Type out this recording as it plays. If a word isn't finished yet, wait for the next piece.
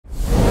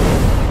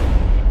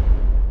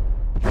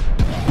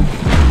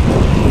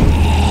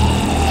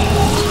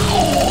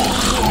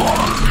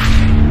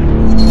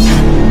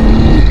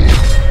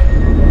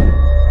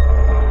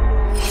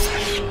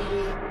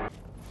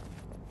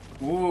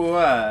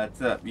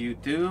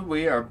YouTube?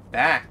 We are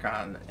back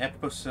on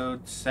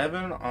episode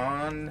 7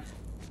 on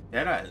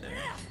Dead Island.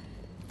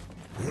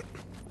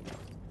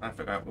 I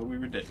forgot what we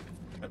were doing.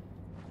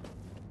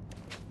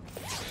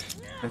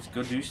 Let's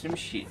go do some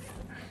shit.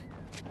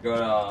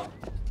 Got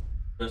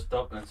just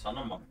up in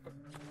Santa Monica.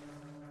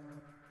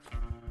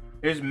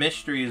 There's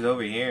mysteries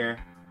over here.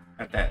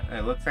 At that,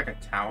 it looks like a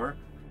tower.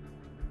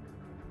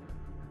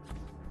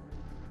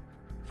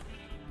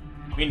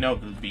 We know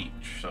the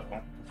beach, so.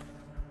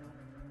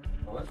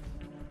 What?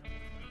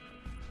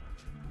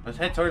 Let's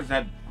head towards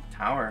that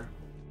tower.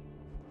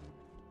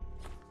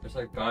 There's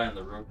that guy on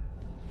the roof.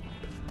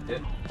 Yeah.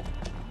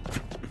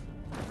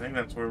 I think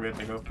that's where we have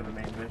to go for the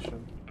main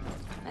mission.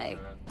 Hey,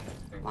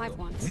 live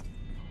ones.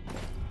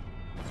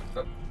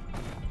 Oh.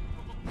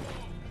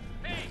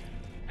 Hey!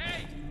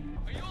 Hey!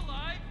 Are you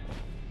alive?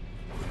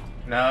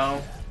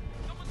 No.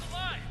 Someone's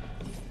alive!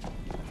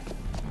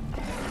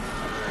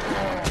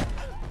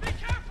 Be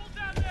careful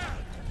down there!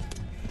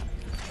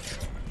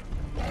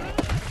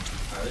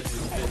 This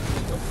is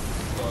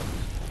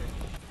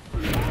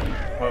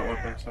What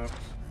weapon sucks?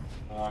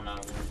 one hour.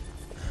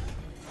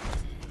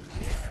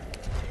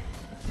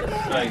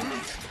 Like,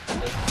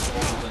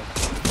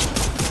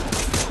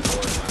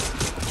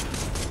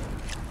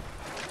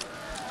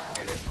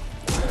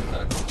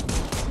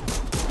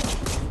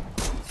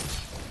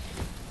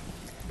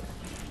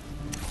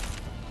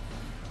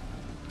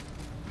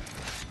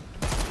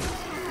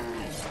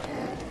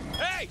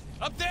 Hey!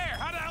 Up there!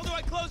 How the hell do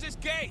I close this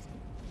gate?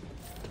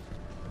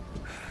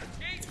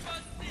 Gate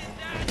busted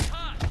that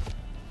hot!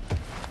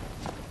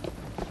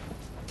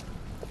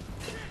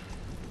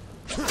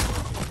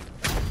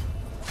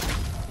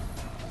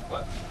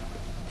 what?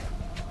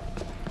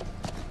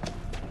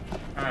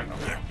 I don't know.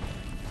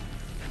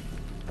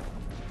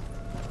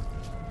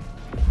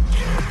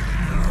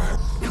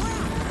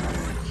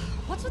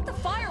 What's with the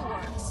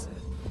fireworks?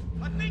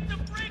 I think the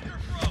breaker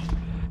broke!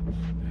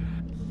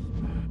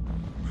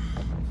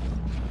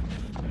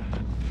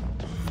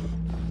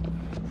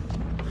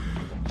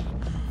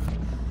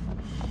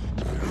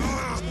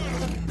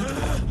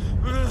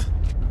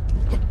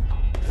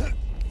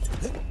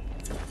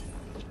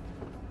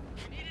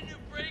 We need a new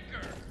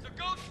breaker, so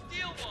go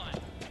steal one!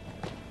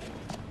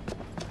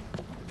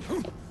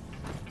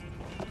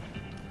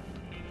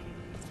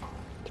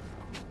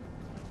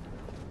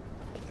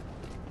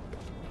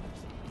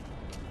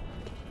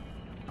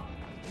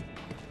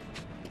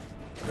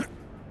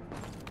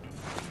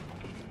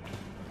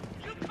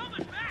 You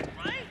coming back,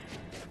 right?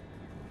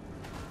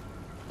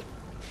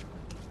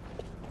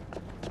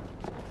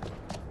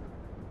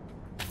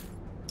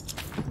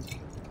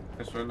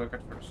 Guess we're looking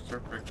for a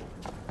surfer.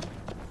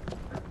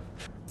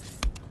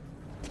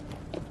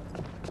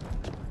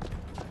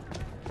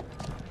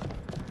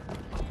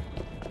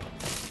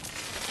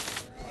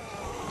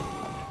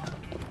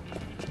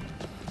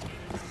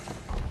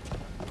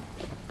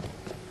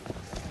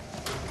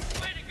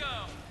 Way to go!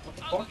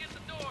 I'll look at the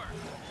door!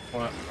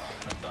 What?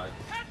 I died.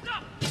 Heads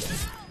up!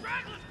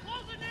 Stragglers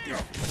closing in!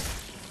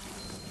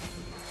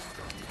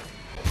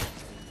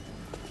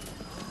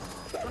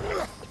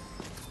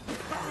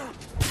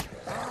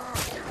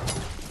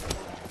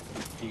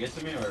 Can you get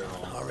to me or?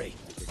 Hurry,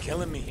 you're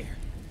killing me here.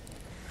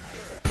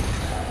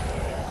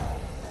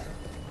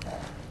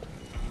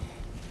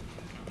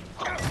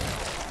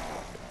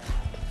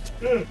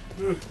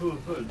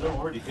 Don't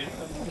already hit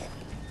them.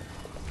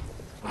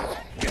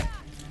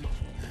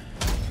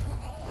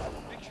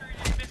 Make sure you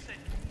didn't miss it.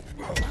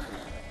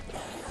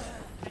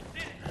 They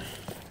did it.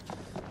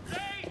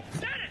 They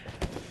did it!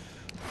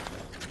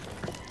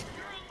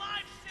 You're a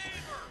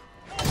lifesaver!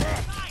 Hold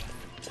tight!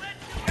 We'll let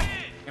you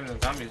in! Damn, the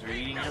zombies are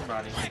eating your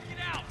body. Check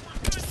it out! We're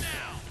good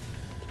now!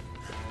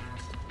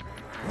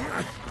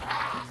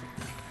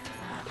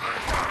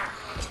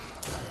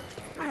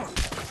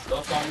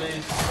 Those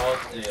zombies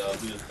caused a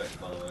bleed effect,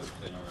 by the way. So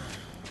you know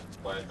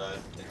why I died.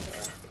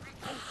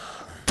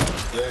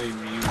 Very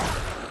immune to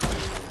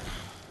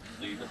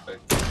bleed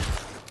effect.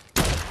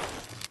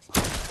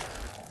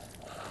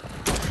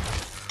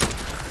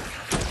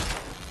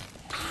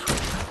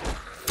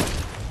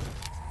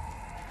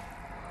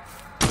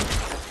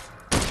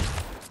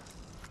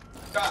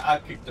 God, I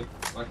kicked her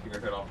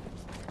head off.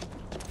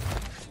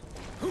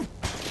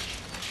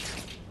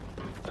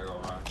 There go,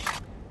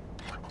 right.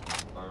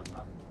 Or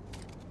not.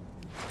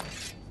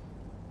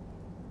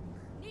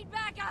 Need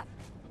backup.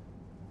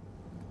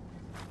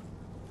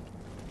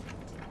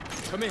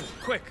 Come in,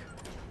 quick.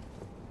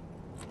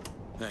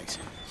 Thanks.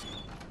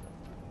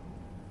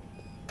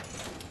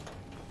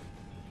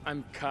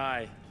 I'm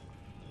Kai.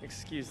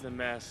 Excuse the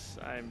mess.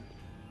 I'm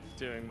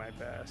doing my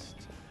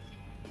best.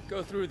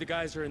 Go through, the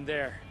guys are in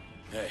there.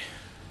 Hey.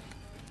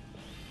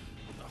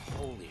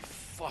 Holy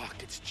fuck,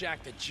 it's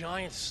Jack the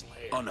Giant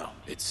Slayer. Oh no,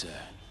 it's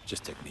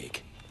just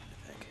technique,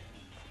 I think.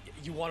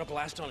 You want to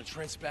blast on a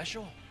Trent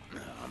special?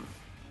 No, I'm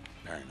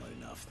paranoid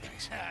enough,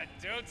 thanks.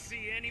 Don't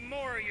see any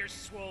more of your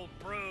swole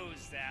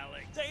bros,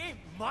 Alex. They ain't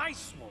my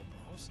swole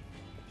bros.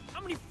 How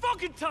many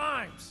fucking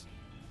times?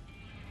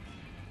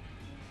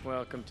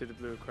 Welcome to the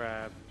Blue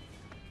Crab.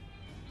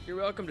 You're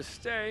welcome to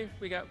stay.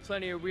 We got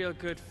plenty of real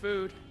good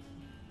food.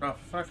 Oh,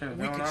 fucking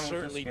We going could on with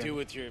certainly this do game?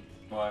 with your,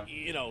 Why?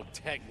 you know,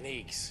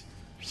 techniques.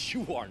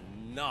 You are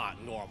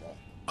not normal.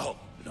 Oh,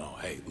 no,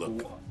 hey,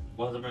 look.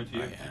 What has it been to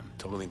you? I am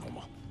totally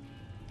normal.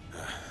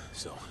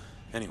 So,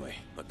 anyway,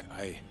 look,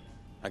 I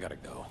gotta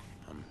go.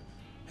 I'm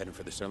heading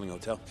for the Sterling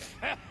Hotel.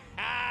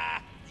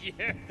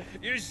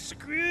 You're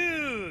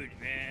screwed,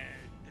 man.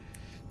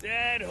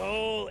 That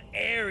whole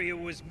area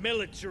was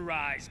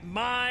militarized.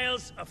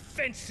 Miles of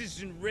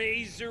fences and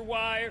razor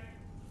wire.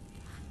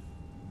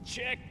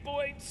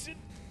 Checkpoints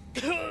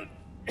and...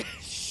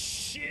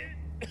 shit.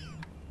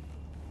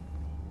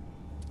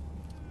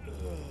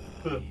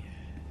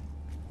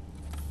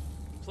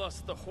 Plus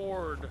the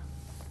horde.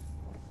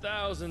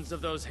 Thousands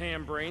of those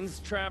ham-brains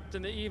trapped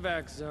in the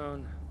evac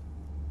zone.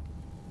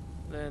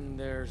 Then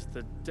there's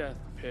the death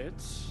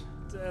pits.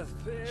 Death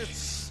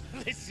pits.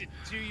 Listen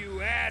to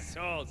you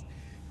assholes.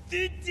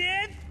 The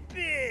death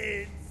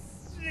pits.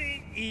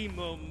 The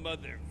emo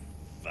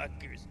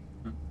motherfuckers.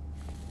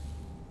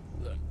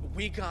 Look,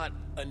 we got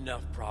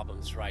enough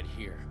problems right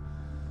here.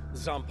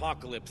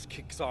 Zompocalypse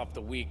kicks off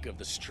the week of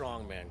the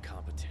strongman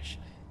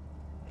competition.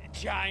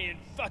 Giant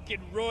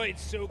fucking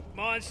roid-soaked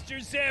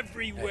monsters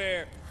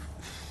everywhere.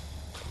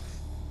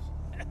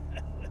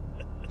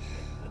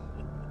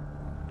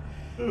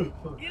 You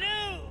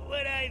know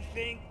what I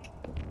think?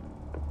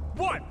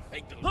 What?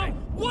 Hey, Huh? hey,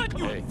 What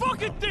you Hey.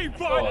 fucking think, Oh,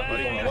 bro? I thought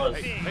you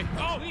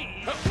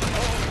was.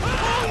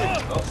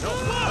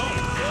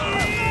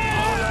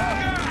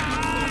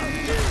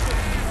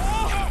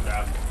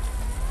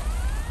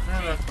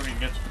 Yeah, that's what he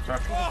gets for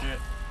talking shit.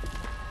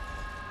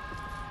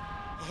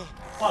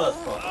 Oh,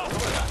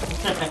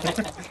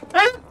 that's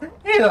fun.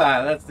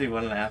 Eli, let's do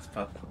one last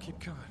puff. Keep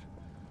going.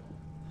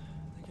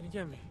 They're gonna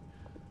get me.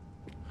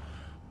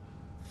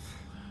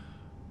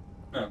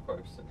 Yeah, of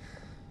course.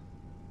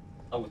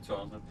 I would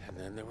tell them. And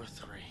then there were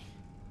three.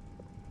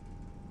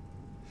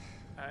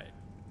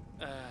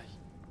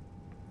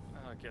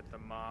 I'll get the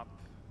mop.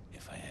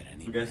 If I had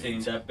any You guys seen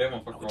brains, that big I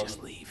motherfucker? would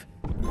just leave.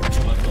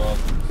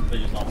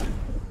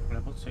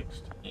 Level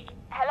 16.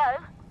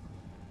 Hello?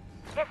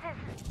 This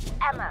is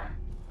Emma.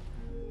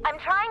 I'm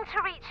trying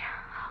to reach...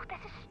 Oh, this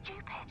is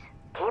stupid.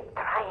 Keep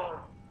trying.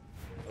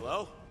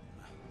 Hello?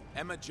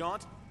 Emma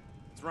Jaunt?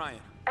 It's Ryan.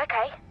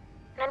 Okay.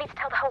 No need to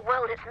tell the whole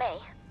world it's me.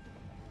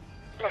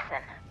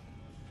 Listen.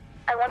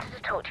 I wanted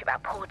to talk to you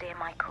about poor dear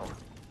Michael.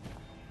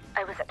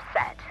 I was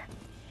upset.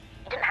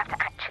 You didn't have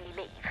to actually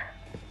leave.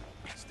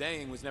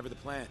 Staying was never the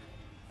plan.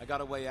 I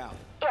got a way out.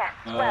 Yes,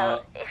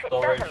 well, if it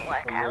storage doesn't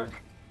work for out,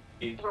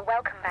 your- you're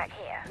welcome back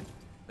here.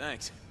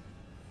 Thanks.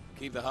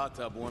 Keep the hot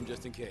tub warm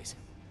just in case.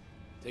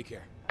 Take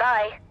care.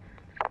 Bye.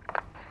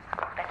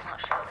 Better not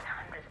show with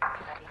hundreds of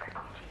bloody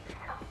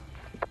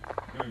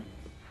refugees.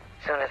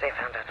 Soon as they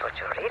found out what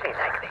you're really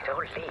like, they'd all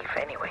leave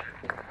anyway.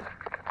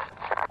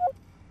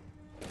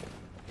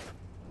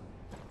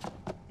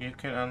 You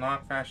can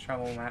unlock fast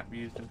travel map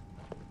using.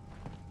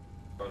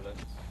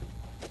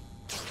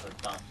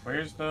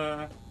 Where's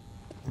the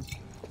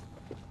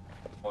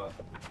What?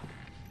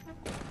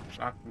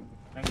 doc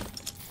thing?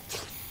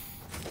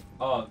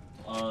 Oh,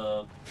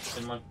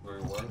 pretty much where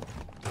we were.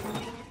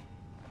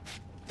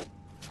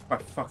 Oh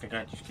fuck, I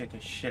got you scared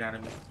the shit out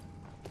of me.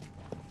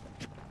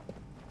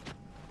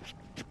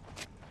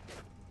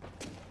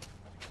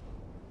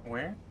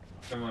 Where?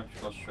 Pretty much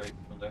go straight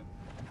from there.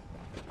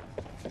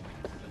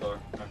 The door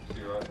next to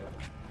your right.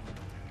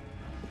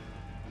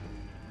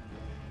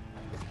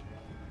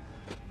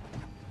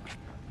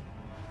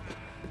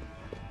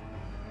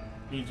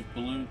 Needs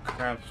blue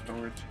crab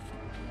storage.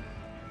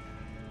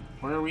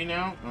 Where are we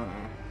now?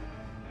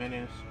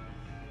 Venice.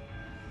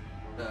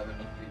 Venice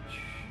Beach.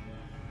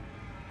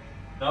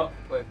 No,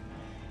 wait.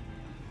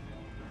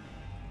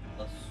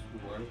 That's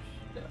worse.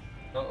 Yeah.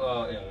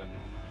 No, yeah.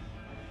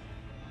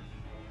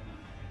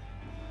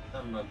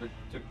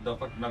 The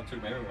fucking map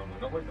took me everywhere. I'm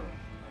like, no, wait, no.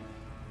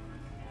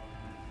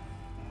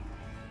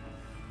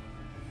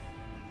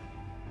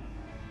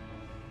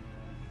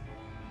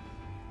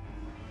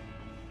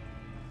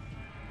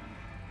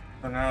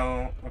 So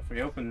now, if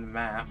we open the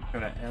map, go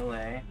to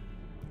LA.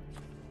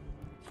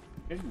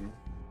 Ooh.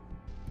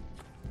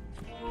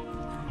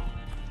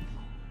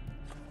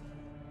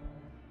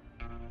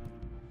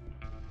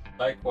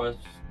 Likewise,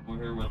 we're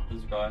here with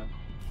this guy.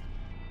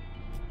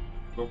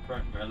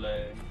 Blueprint LA.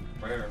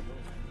 Where?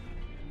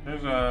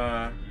 There's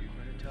a...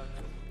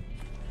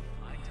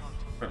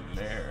 from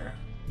there.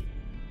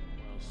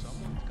 Well,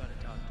 someone's got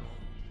to talk to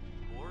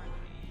him. Or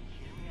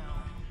hear me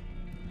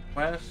out.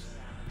 Quest.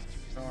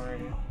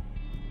 Story.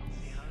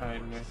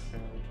 Side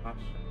mission.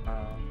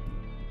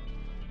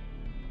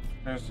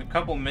 There's a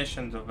couple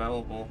missions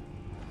available.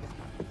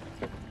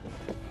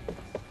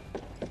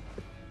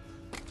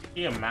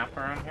 See a map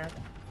around here?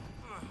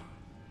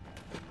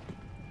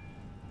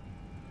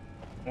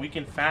 We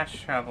can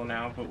fast travel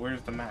now, but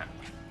where's the map?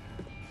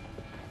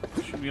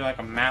 There should be like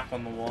a map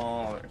on the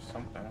wall or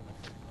something.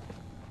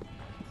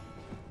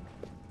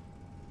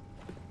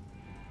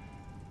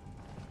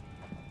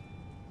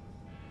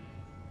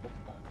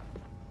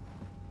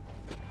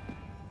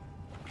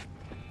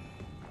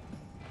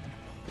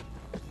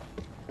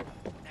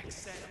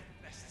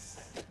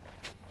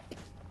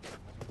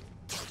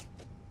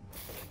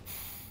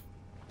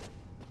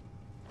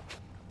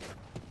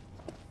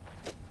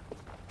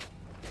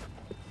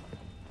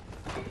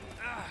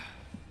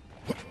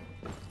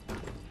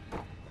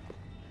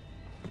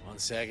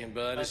 second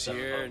bud is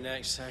here,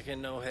 next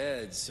second no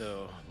head,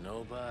 so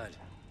no bud.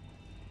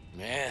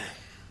 Man.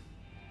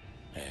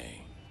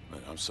 Hey,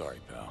 look, I'm sorry,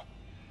 pal.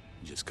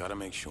 You just gotta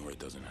make sure it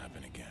doesn't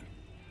happen again.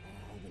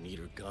 Oh, we need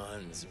our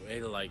guns, a way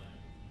to, like,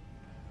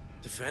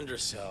 defend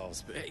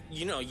ourselves. But, hey,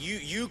 you know,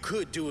 you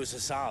could do us a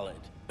solid.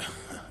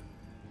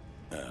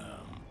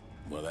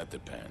 Well, that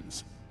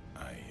depends.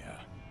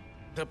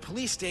 The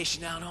police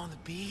station out on the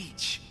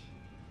beach.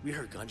 We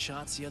heard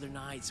gunshots the other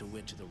night, so we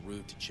went to the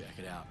roof to check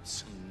it out.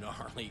 Some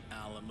gnarly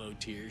Alamo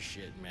tier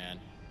shit, man.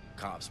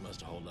 Cops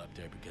must have holed up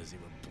there because they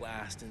were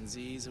blasting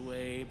Z's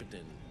away, but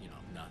then, you know,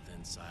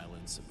 nothing,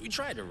 silence. We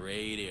tried to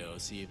radio,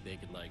 see if they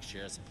could, like,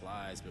 share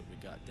supplies, but we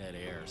got dead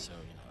air, so,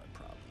 you know, it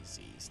probably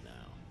Z's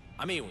now.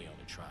 I mean, we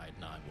only tried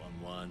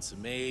 911, so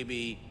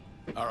maybe...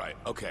 All right,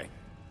 okay.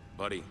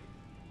 Buddy,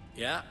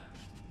 Yeah?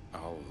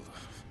 I'll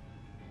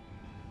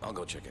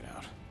go check it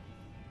out.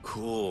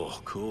 Cool,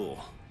 cool.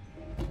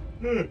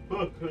 Yeah,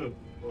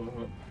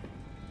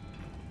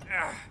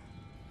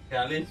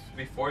 at least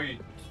before you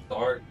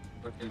start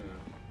fucking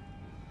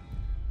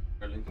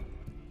early.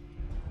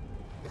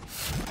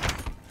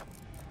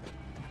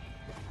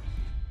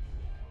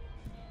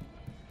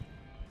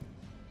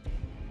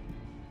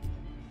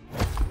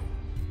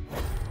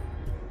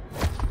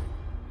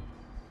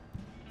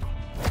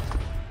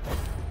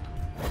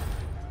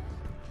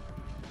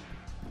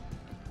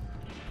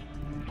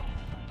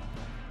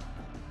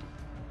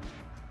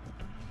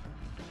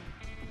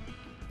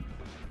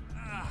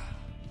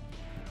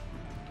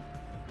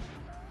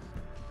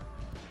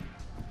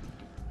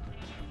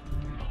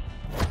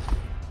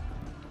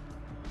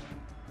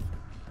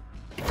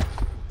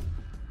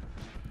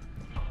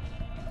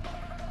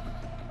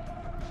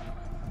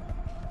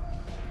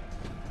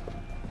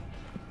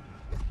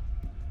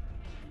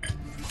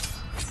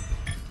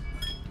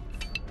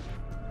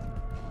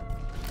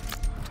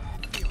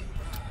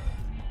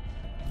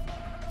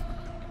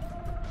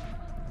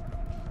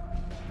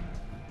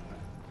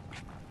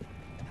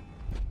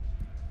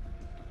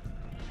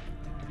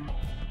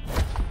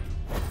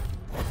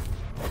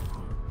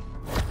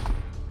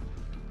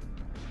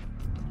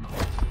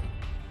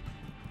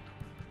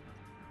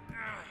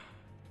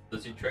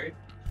 Does he trade?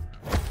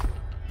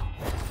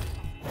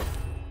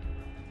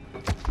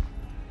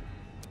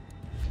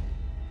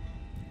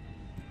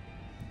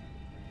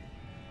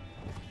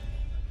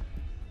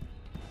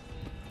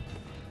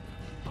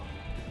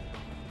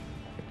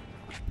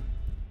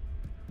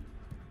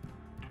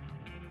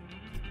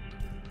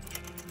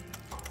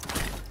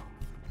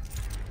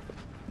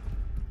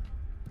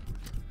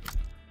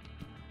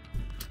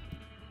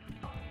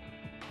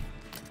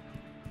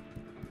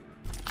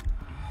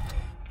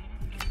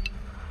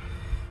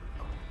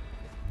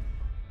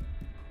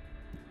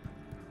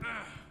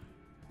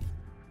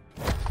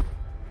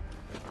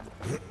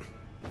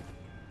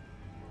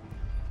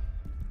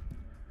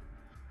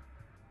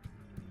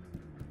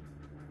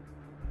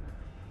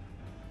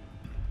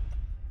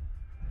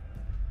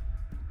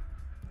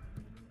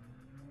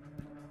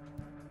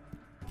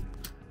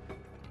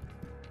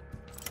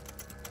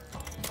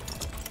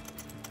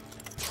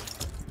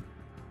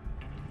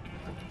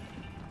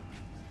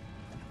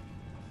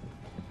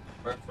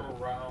 Retro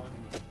round.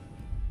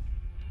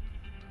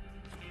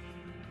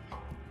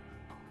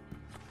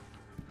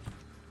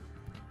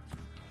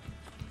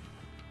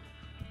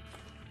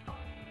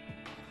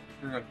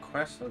 There's a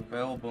quest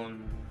available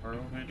in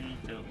Brody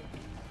Hill.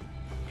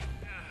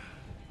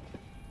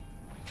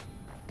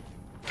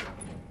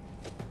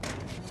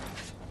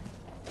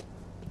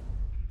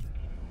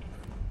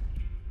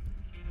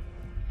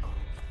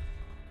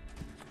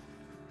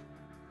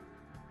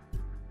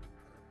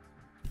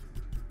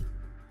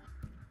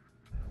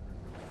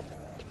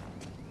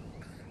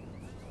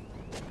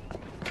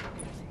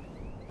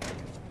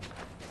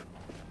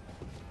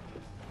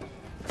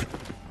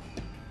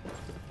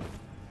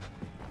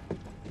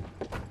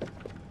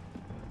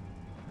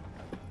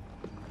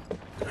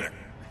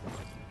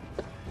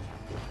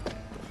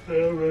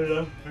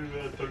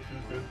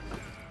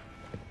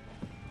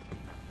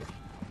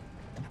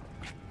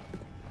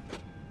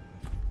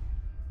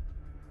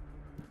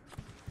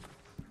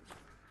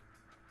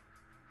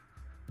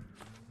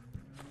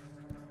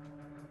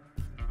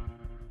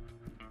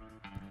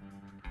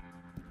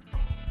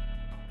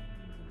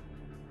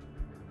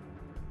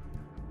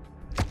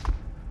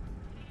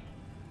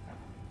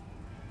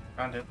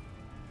 Found it.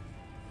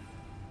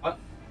 What?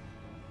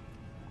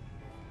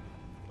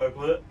 I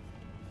put it?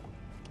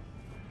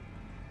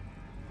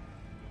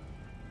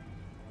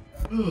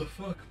 Oh,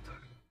 fuck.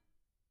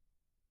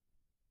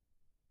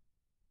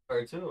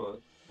 Part 2 or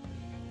what?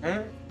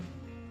 Huh?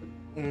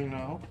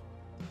 No.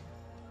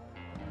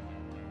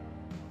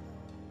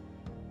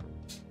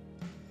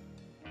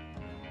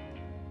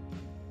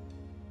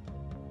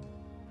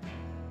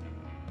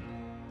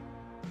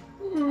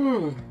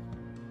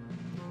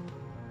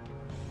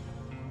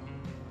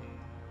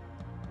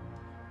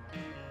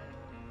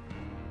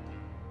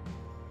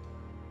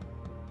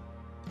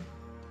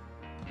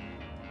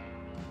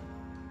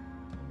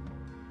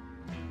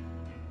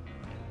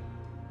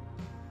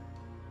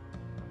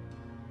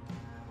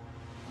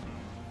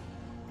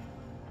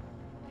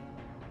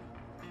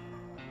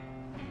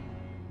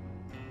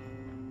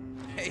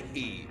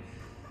 Hey,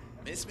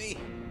 miss me?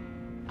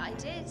 I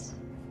did,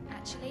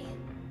 actually.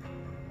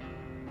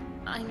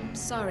 I'm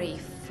sorry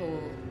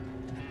for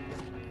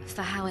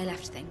how I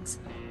left things.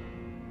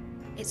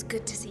 It's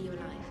good to see you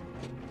alive.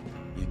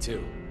 You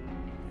too.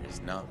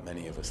 There's not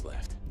many of us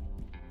left.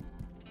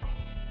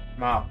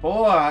 My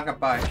boy, I can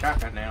buy a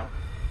shotgun now.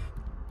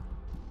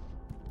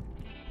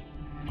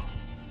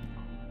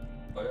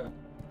 Oh yeah.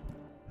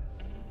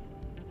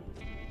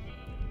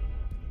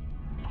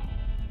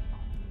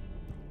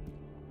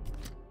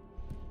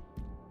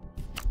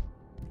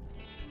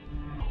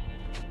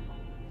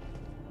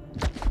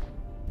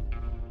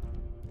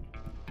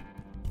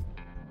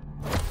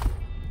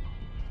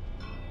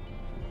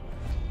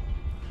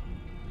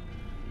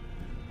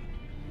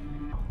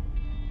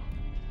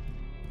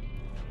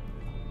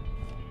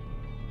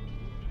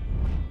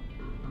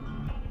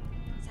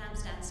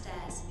 Sam's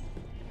downstairs.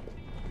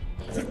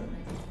 He's all ready.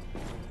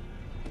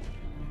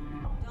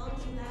 Don't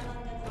you have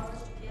undead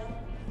horrors to kill?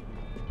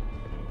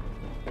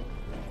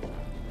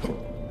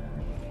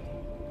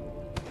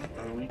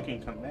 We can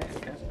come back,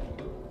 that's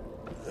cool.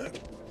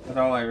 That's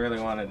all I really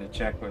wanted to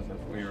check was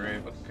if we were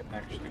able to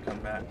actually come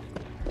back.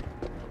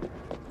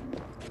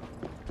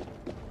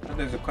 But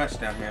there's a quest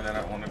down here that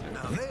I want to do.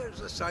 Now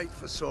there's a sight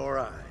for sore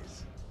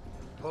eyes.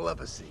 Pull up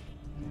a seat.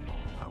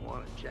 I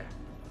want to chat.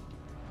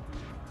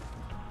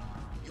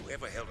 You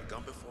ever held a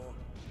gun before?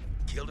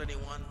 Killed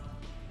anyone?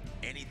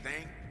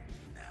 Anything?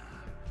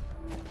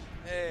 Nah.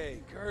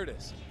 Hey,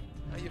 Curtis.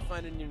 How you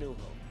finding your new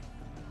home?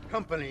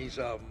 Company's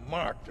a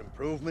marked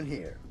improvement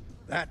here.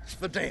 That's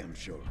for damn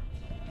sure.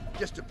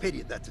 Just a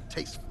pity that the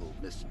tasteful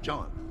Miss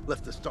John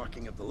left the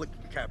stocking of the liquor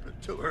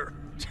cabinet to her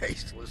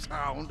tasteless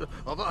hound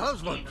of a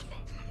husband.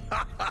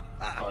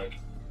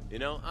 You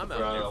know, I'm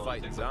out there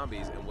fighting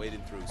zombies and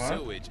wading through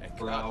sewage and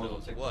God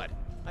knows what.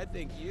 I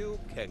think you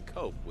can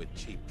cope with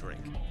cheap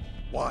drink.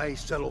 Why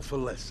settle for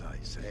less, I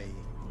say?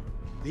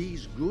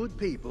 These good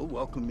people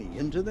welcome me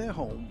into their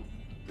home.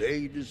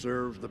 They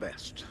deserve the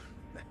best.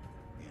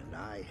 And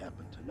I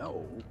happen to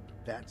know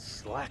that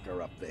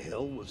slacker up the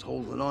hill was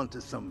holding on to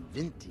some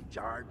vintage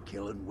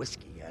hard-killing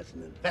whiskey as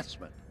an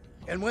investment.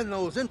 And when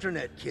those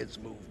internet kids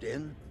moved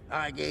in,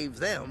 I gave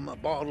them a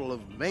bottle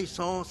of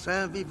Maison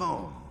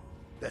Saint-Vivant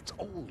that's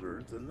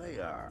older than they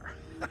are.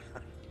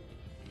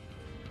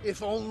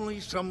 If only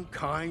some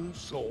kind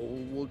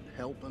soul would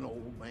help an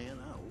old man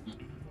out,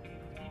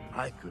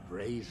 I could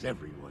raise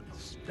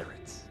everyone's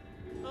spirits.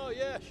 Oh,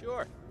 yeah,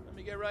 sure. Let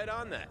me get right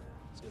on that.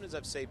 As soon as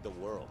I've saved the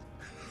world.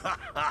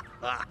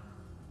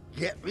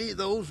 Get me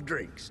those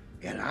drinks,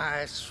 and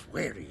I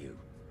swear to you,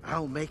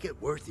 I'll make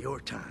it worth your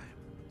time.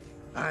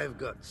 I've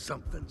got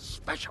something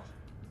special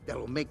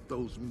that'll make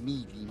those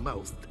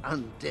meaty-mouthed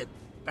undead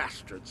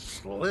bastards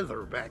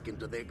slither back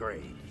into their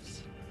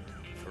graves.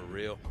 For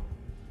real?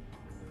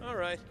 All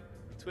right.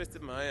 You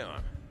twisted my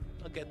arm.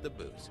 I'll get the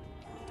booze.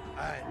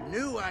 I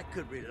knew I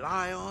could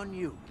rely on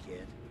you,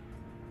 kid.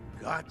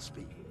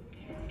 Godspeed.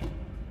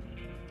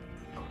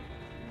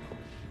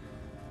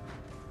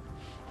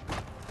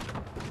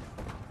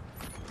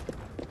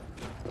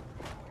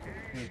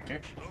 Okay.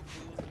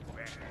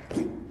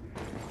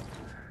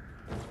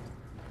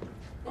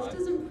 This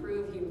doesn't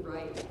prove you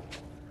right.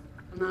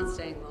 I'm not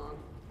staying long.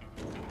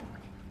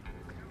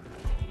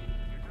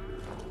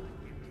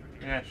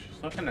 Yeah,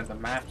 she's looking at the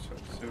maps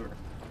of the sewer.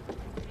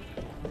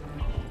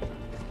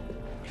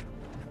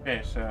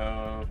 Okay,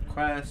 so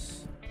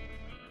quest,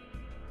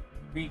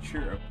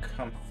 feature of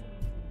comfort.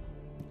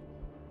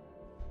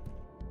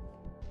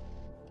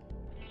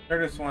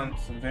 Curtis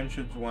wants a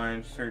vintage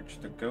wine. Search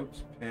the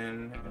goat's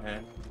pin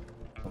and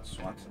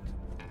Swanson.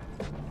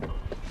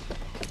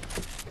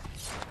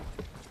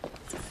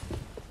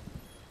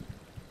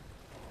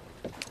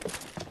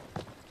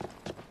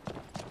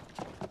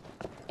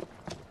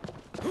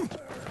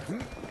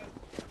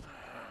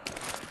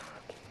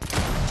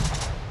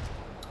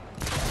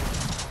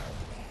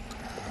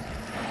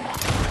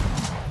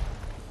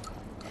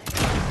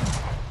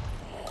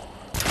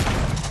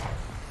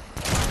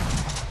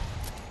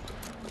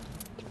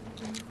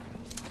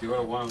 You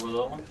are one with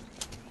that one?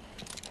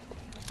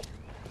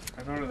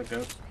 I go to the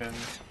ghost pin.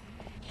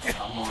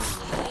 I'm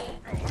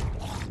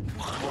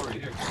already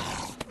here.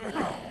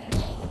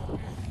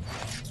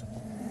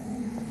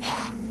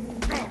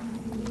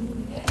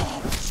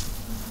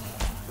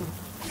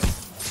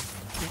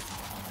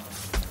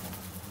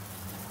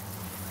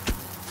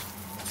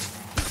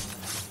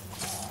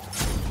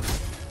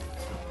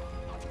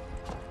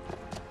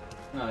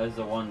 No, it's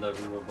the one that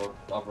we were both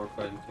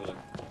fighting to, like,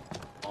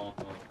 all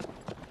of them.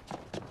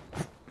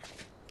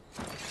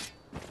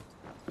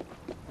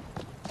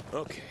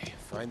 Okay,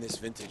 find this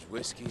vintage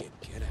whiskey and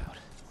get out.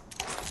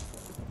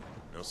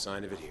 No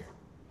sign of it here.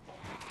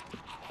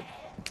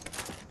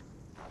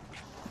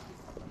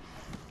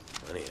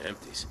 Plenty of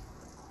empties.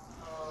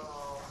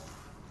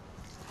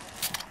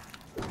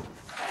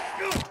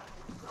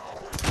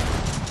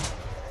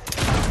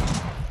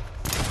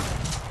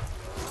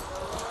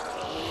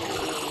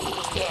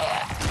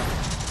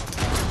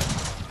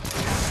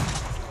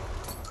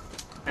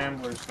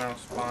 Gamblers now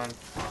spawn.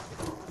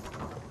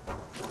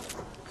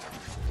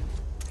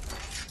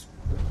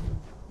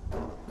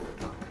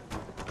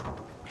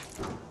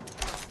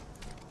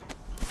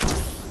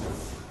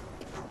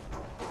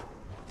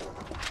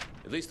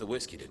 At least the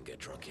whiskey didn't get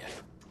drunk yet.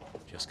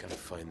 Just gotta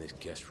find this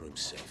guest room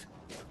safe.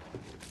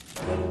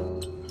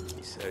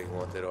 He said he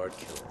wanted Art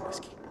killing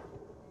whiskey.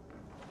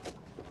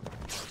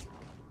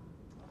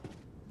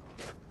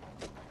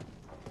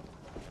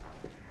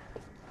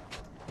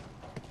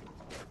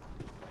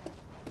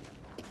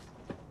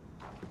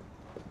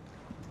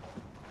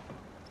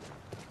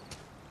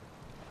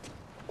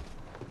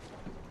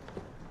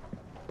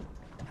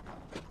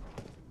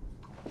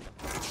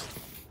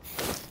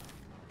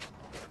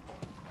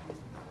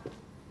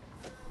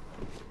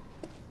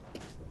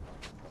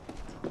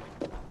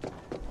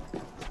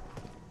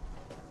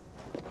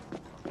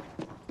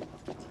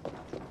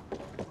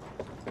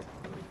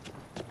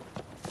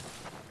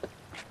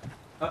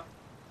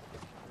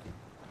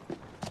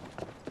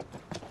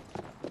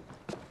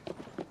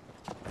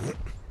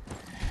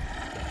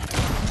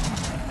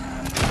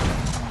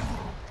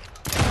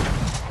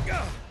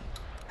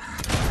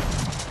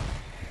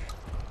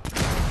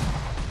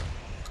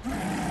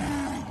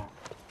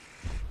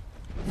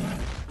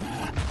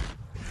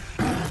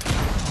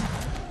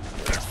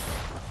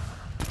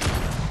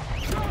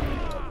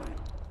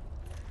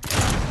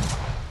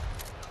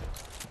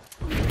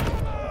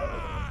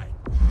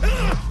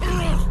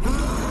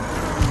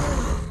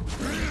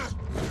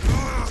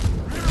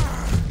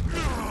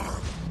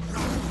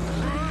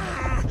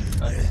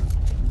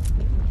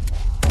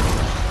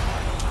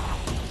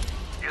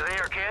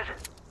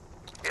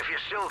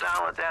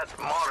 That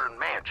modern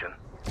mansion,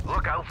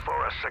 look out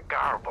for a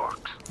cigar box.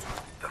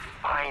 The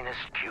finest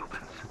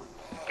Cubans.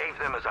 Gave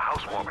them as a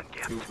housewarming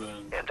gift.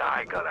 And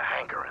I got a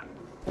hankering.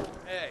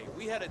 Hey,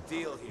 we had a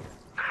deal here.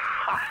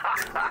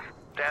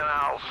 Then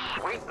I'll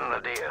sweeten the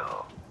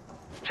deal.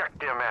 Check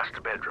their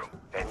master bedroom,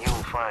 and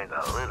you'll find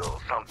a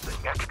little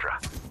something extra.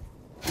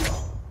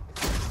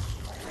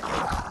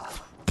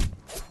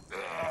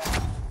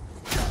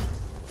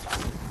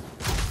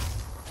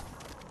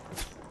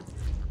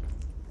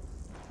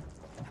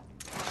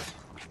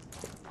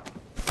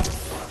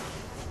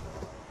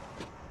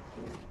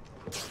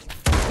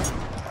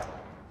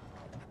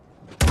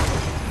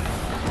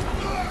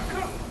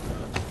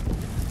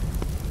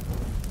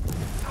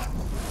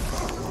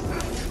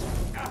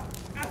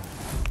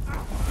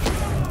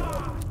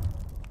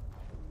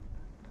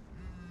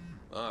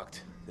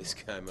 This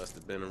guy must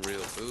have been a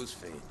real booze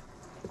fiend.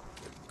 Your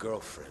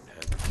girlfriend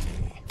had the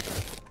key.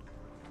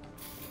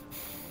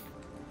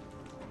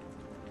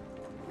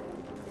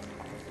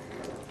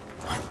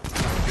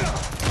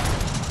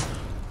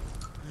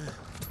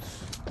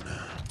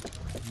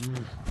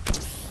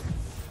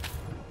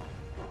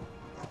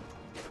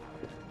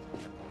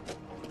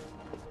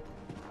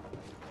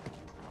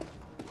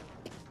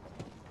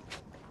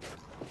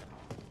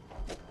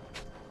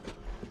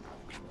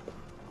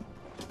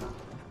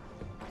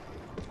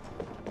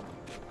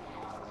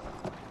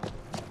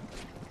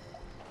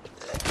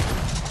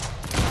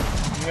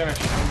 You gotta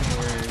show me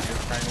where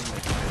you're finding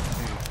this shit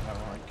too, so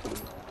I can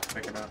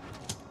pick it up.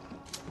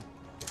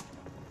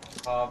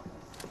 Pop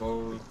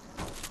goes.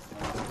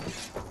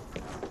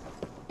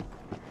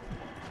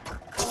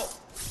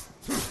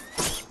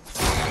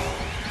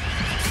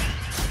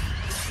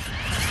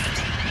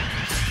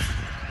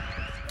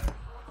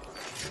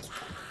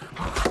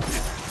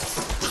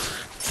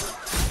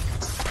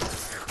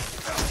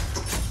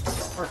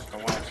 First to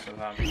watch the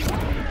zombies.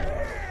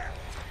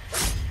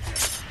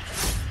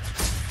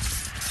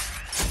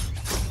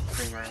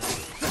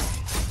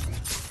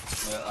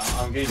 Yeah,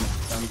 I'm getting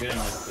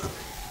like the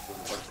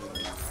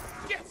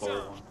full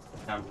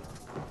one.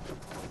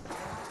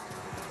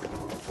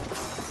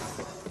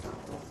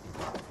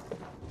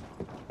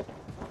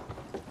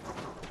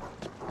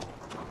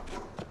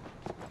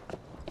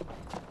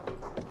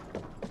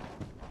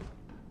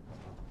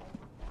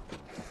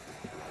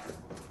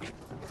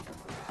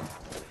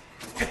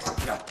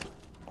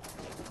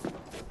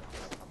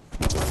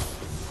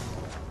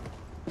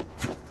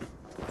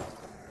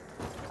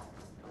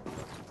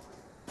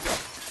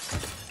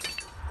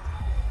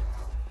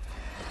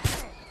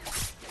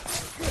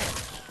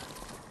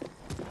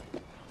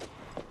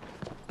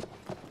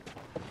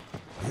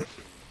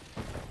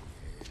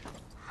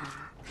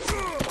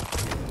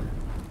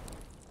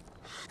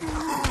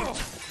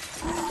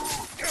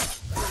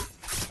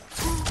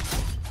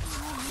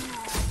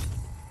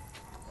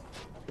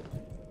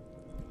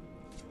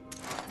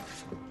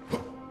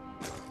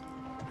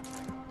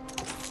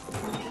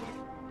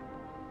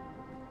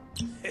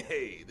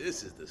 Hey,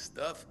 this is the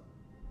stuff.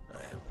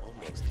 I am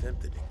almost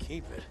tempted to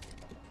keep it.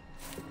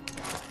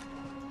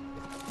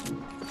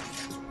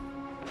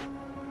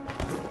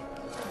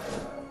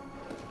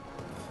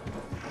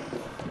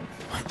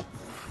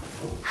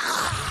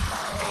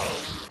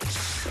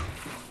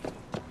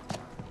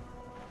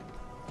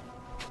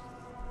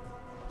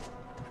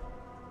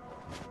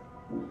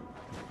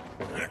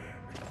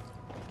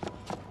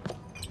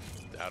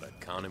 Doubt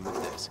I'd count him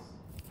with this.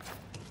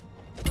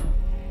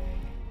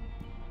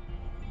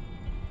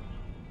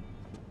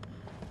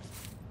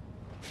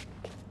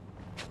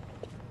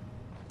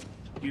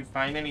 Do you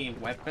find any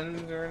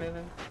weapons or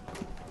anything?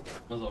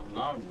 As of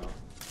now, no.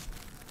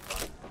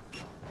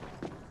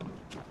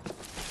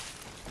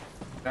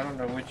 I don't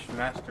know which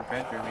master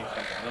bedroom he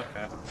should look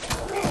at.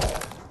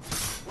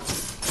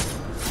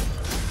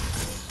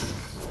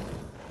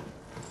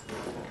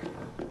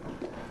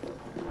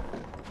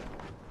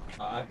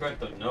 I read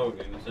the note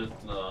and it says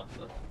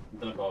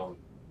something about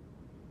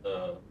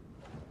the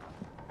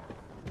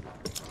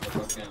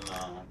fucking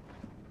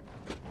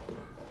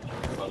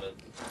what you call it?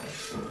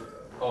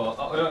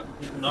 Oh yeah,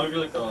 no, you're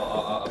like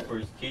for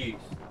his keys.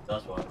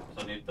 That's why. Cause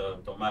I need the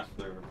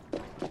master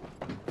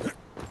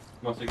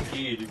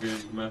key to get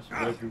the master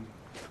bedroom.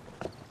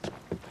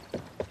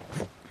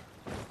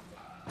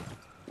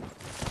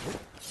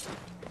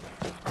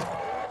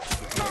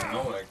 If you don't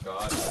know what I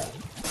got,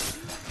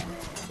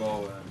 go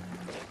and.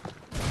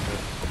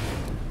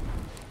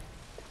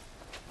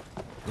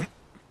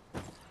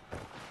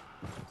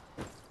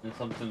 There's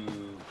something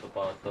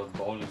about the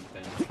bowling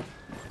pin.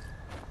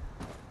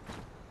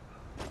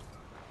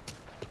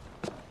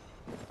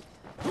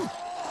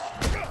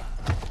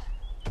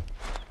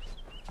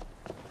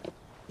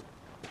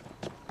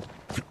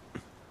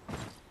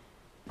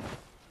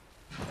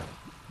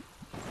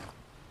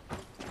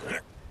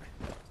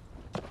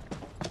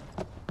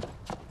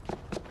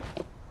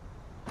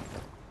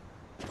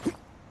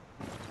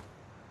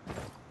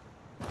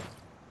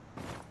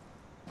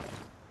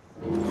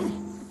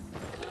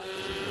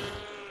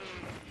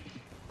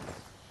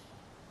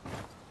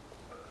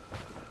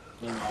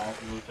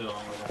 I'm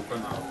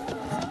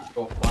gonna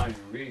go find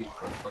Reed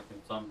for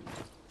fucking zombies.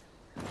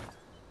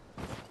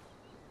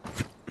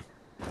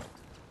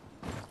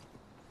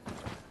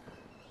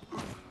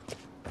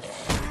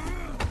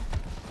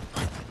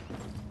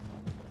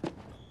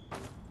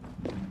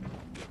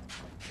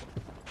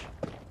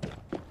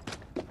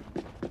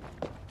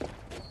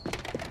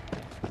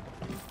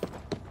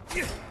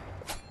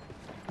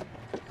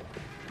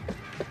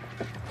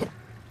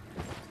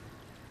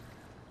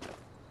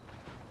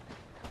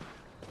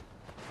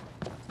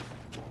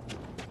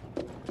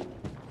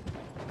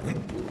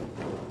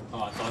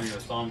 Oh, I thought you were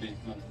a zombie,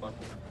 motherfucker.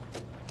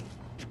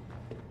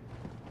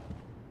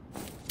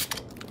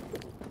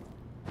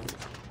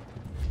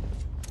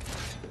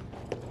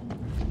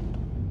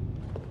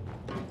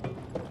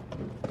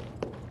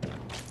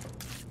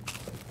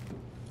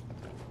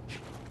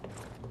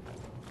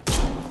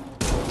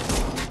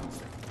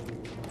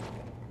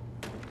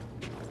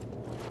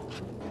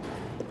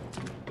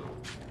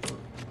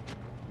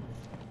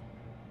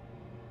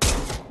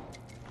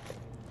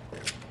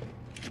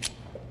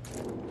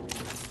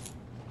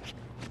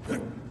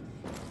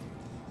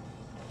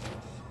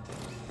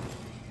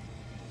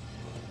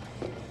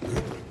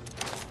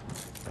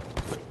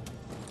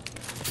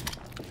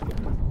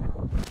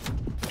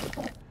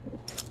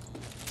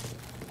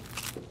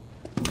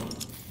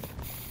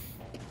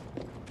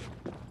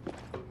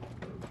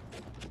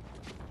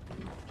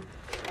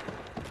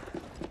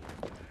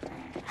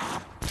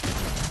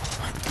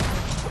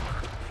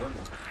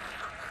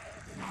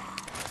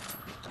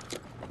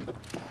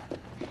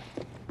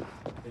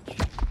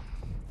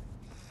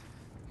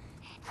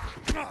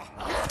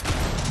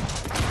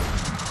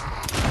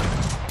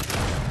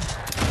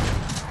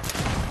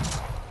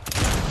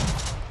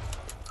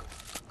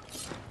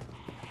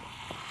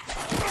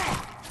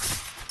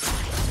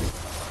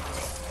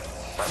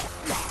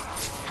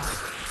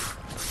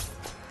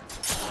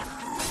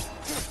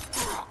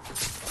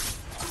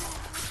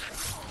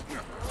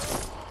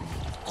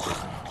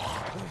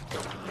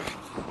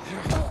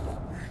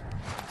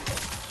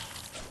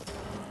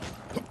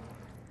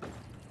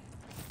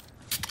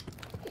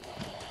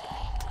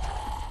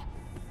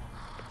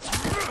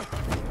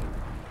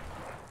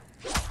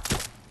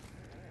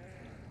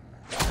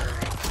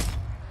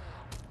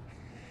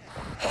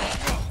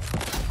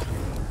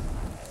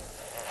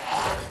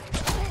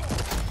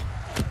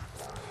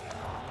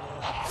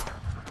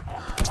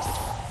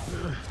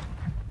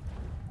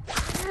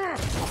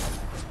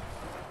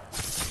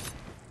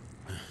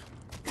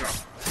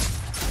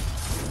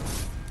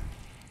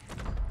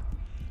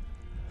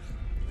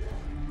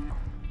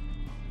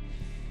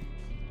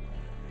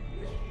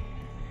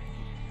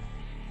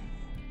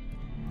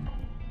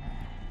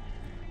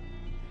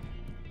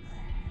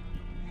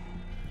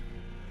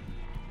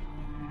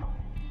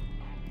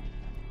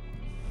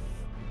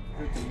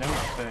 What did the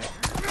note say?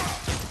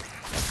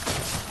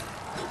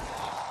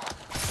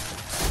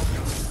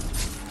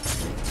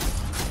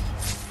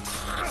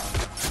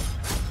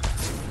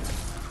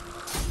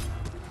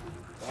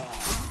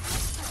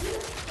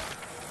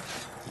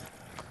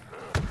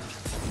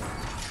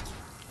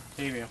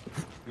 Octavio.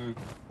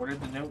 What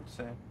did the note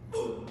say?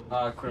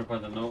 I couldn't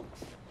find the note.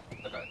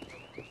 Okay.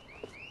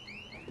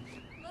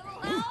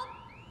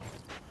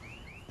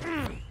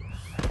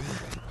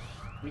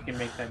 We can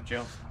make that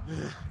jump.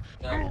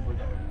 Yeah, we're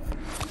done.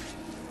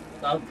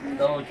 That's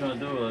what I'm trying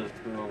to do is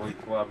to wait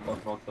for I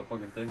broke the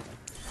fucking thing.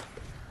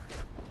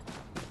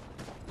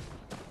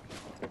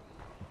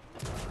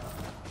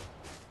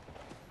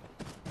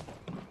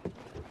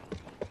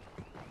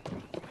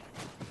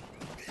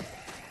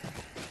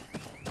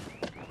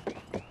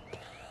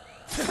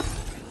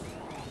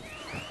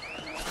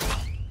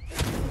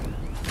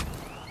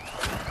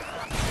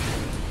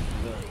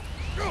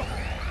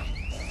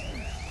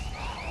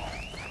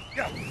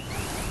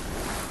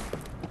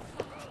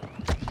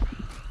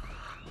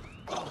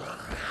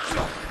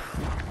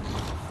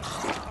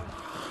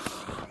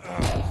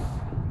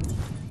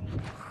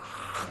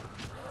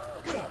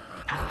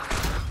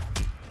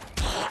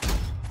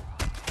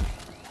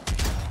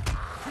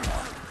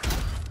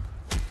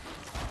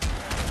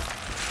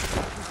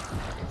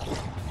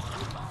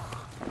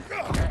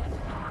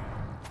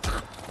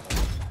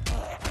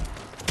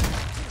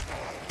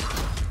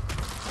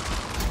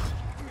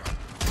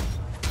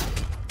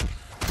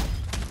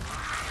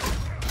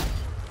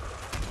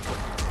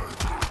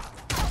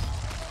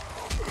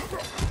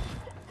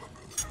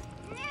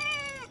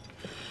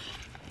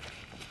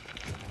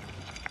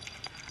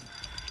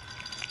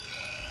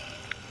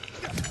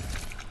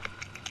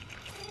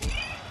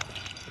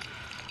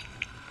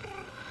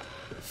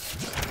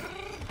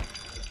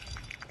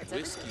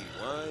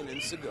 wine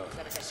and cigars.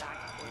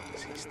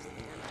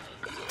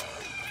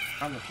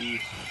 On the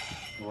keys.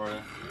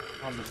 Where?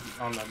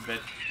 On the bed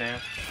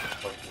stand.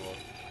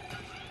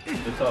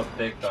 It's a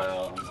big guy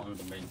on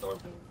the main door.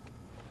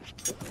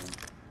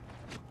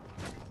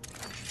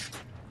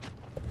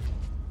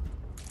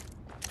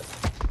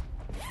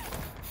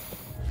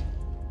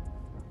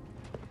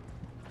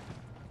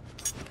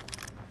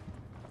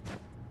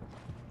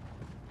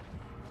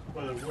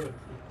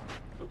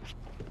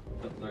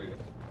 There you go.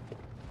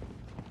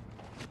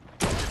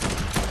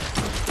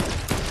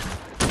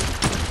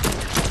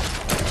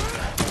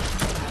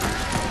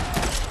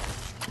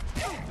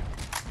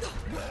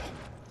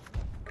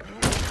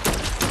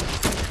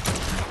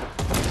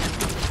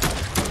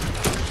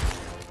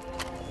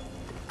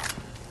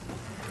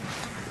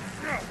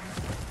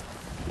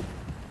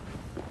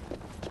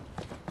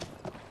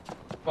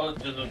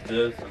 Probably just do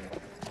this and...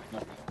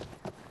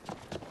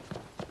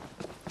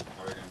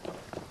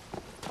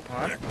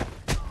 What?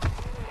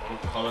 We'll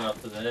call it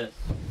after this.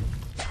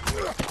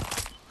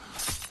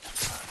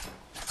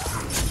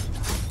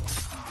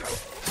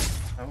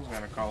 I was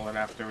gonna call it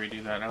after we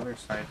do that other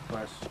side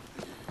quest.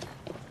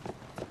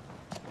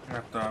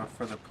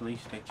 For the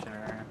police station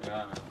area.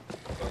 Yeah.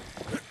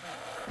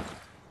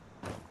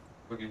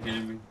 Fucking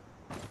kidding me.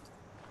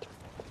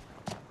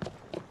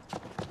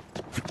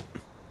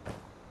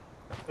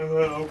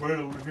 I'll wait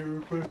over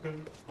here for a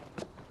second.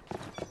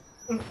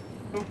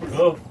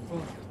 Oh.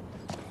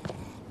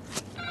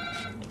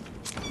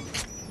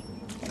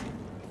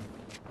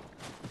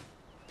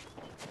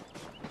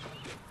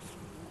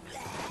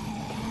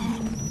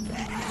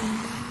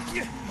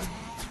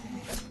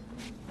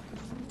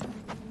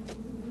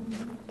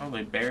 Oh,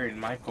 they buried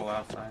Michael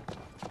outside.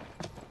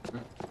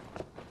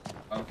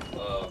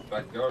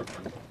 Backyard.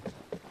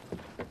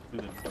 Through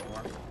the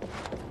door.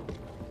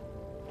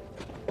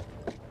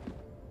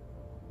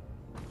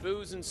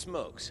 Booze and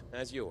smokes,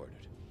 as you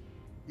ordered.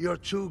 You're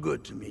too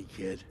good to me,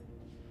 kid.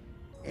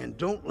 And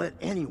don't let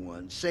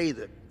anyone say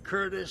that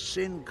Curtis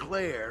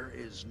Sinclair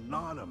is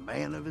not a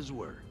man of his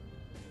word.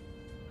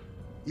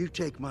 You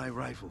take my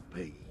rifle,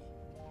 Peggy.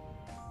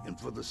 And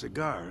for the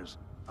cigars,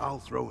 I'll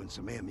throw in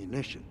some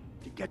ammunition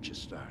to get you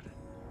started.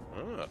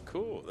 Oh,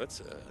 cool.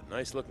 That's a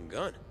nice-looking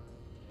gun.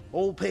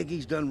 Old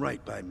Peggy's done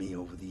right by me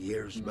over the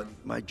years, but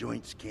my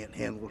joints can't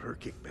handle her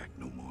kickback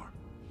no more.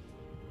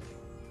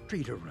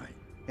 Treat her right,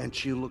 and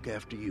she'll look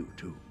after you,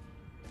 too.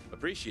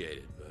 Appreciate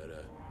it,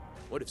 but,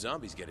 what if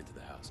zombies get into the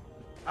house?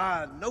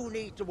 No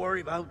need to worry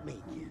about me,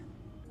 kid.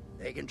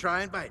 They can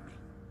try and bite me.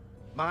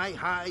 My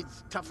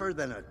hide's tougher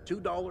than a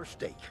 $2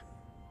 steak.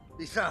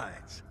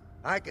 Besides,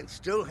 I can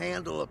still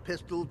handle a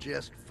pistol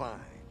just fine.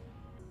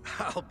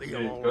 I'll be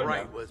all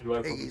right with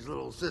Peggy's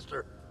little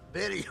sister,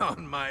 Betty,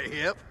 on my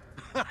hip.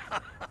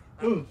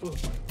 Oh,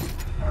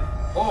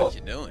 what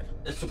you doing?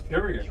 It's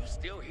superior. You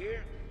still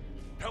here?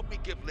 Help me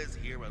give Liz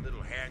here a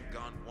little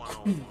handgun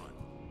one-on-one.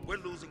 We're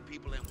losing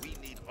people and we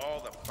need all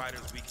the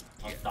fighters we can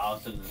get. I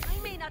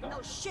may not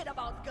know shit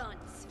about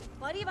guns,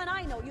 but even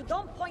I know you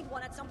don't point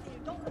one at something you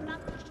don't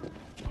want to shoot.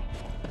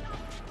 Not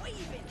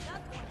waving,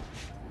 that one.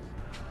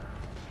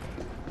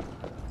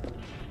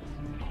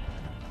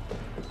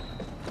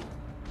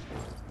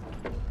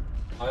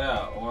 Oh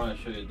yeah, I want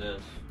to show you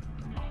this.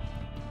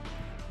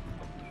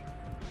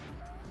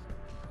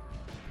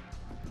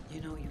 You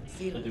know, you'd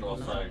feel a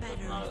lot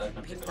better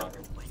if you picked up a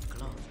wet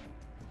glove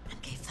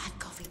and gave that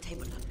coffee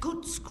table a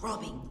good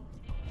scrubbing.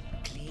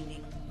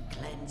 Cleaning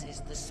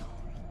cleanses the soul.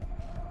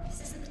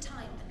 This isn't the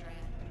time,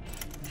 Andrea.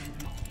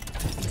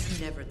 It's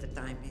never the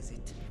time, is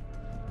it?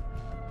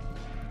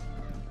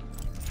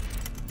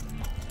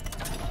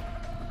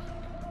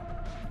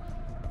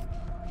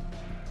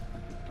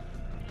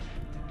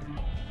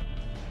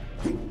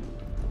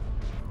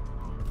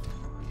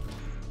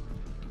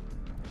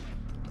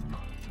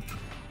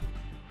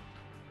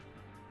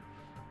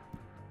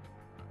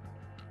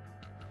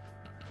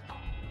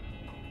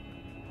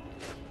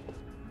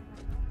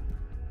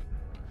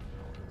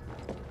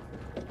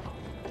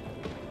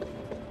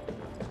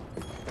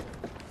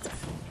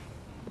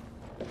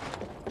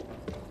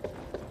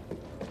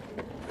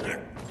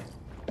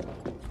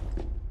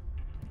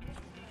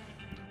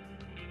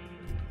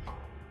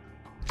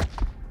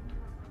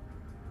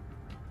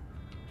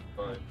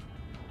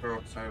 They're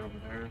outside over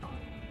there.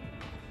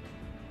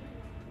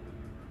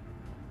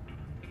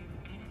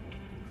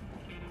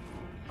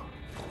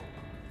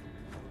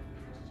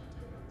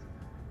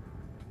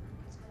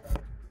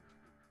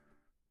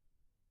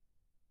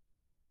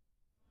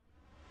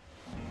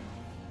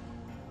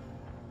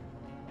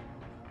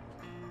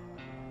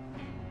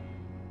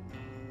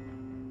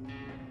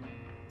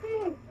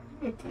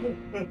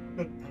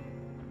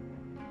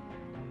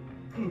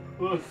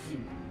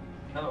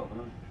 Oh,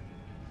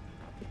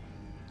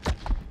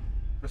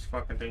 This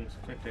fucking thing's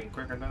kicking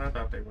quicker than I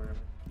thought they were.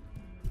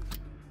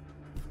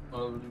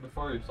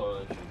 Before you saw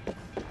that shit.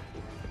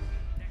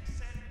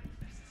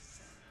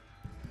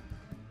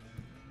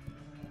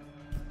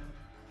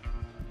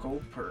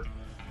 Go per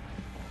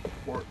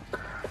work.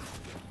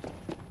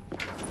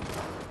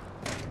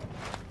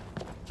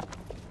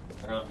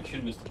 I got a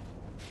machine missed.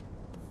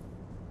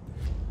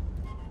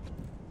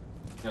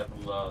 Yeah,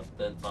 from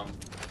dead zombie.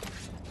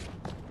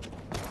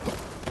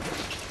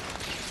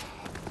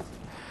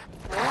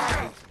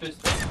 It's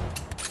pistol.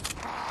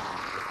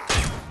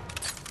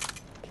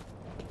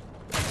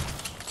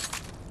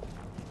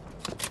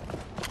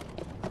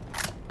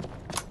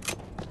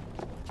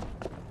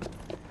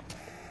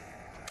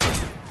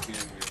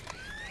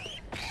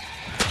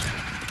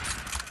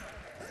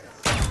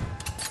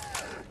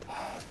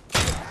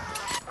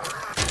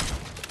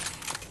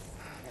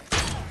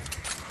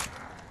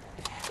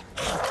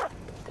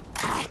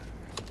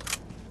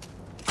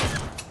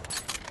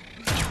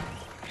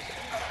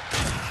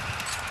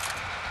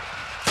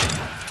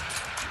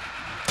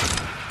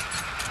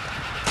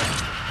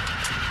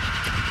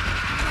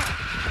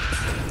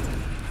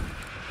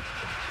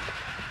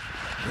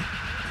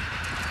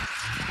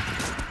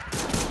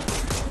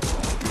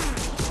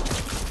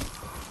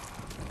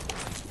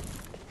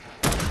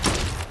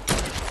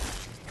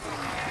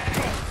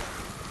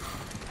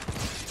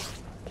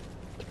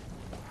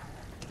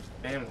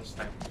 Damn, this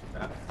thing.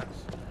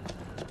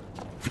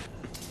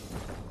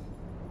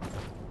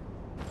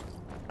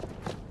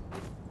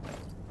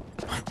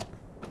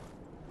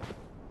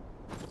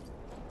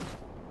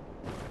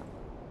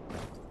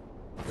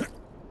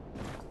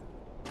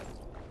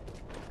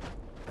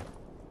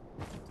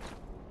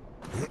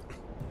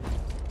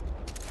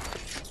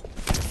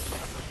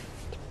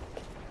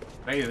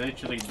 They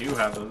literally do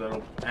have a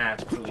little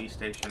ass police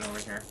station over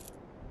here.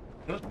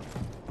 Look.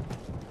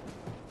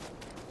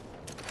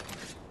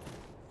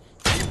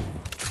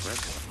 Read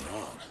something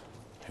wrong.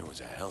 There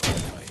was a hell of a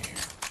fight here.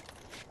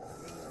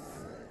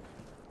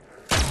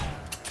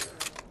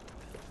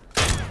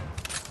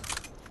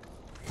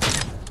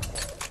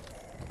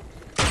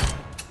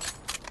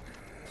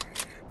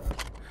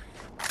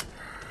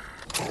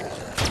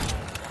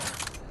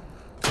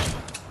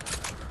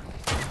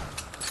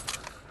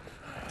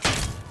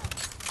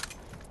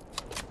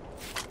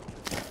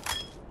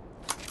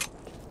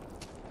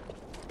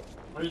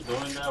 What are you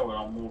doing there when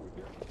I'm over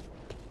here?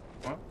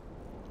 What?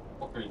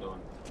 What are you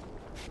doing?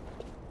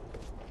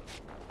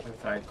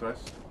 A side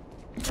quest.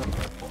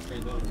 What are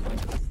you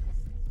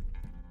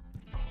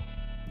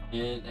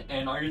doing?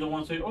 And are you the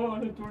one saying, oh,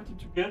 let's do it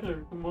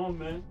together? Come on,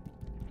 man.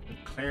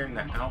 Clearing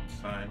the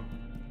outside.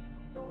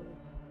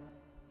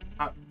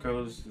 Out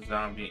goes the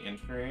zombie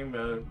entry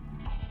mode.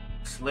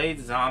 Slay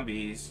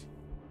zombies.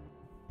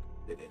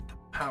 The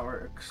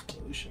power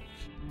explosions.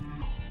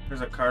 There's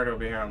a card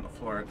over here on the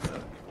floor.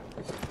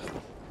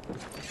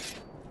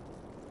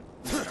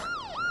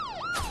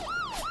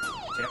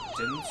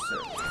 Captain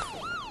Sir.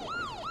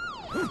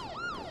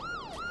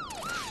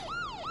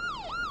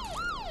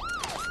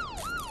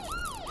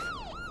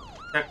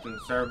 Captain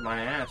served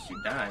my ass,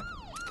 you died.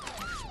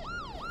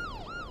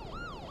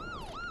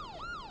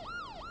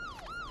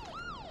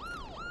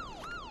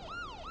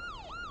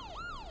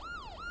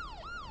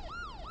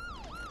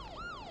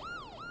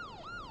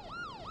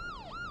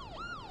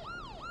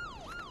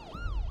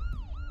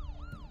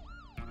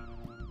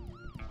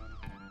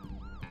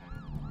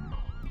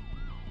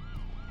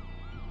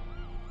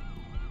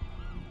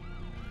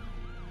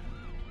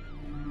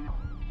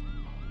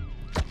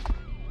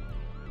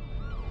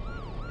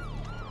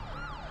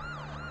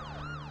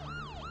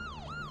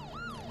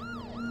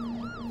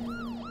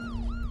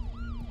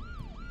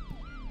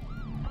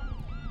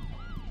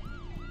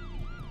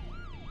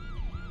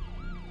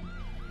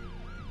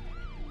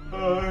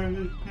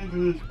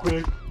 This is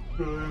quick.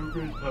 I'm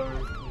getting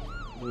tired.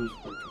 This is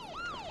quick.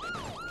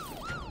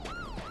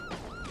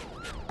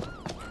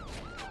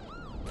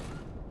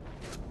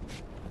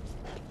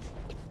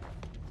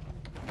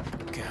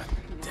 God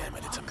damn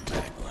it, it's a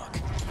bad luck.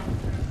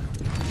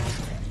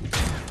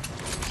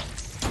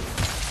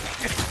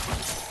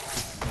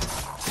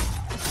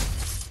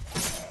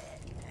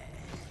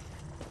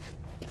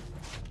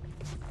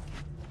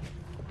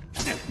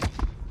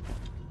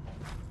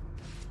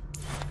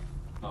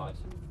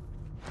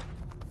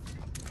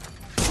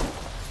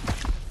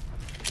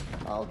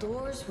 All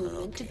doors were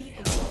meant to be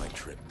How open. do I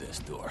trip this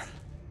door?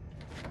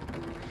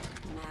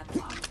 Map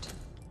locked.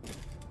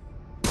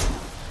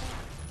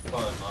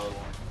 Oh, another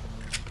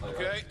one.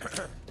 Okay.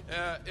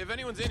 If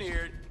anyone's in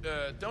here,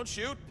 don't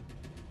shoot.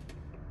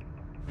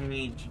 We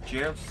need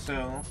jail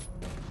cell.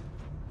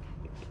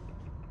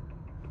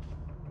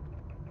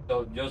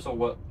 So, just a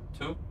what?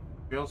 2?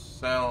 Jail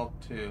cell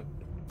 2.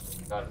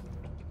 Got it.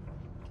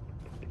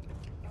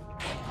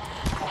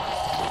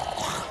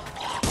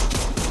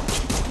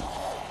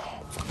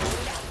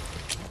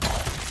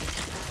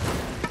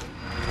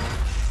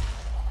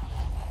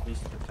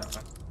 Waste the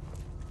time.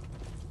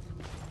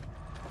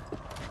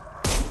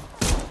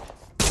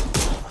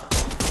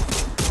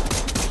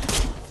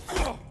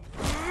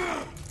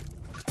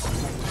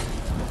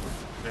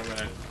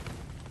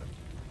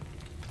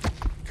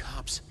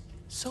 Cops,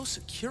 so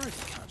security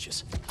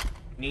conscious.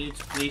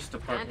 Needs police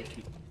department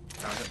key.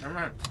 Found it. Never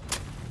mind.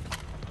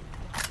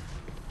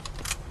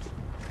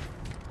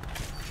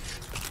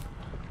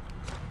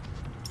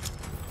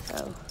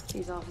 So,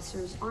 these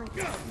officers aren't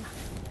dead.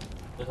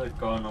 There's a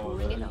gun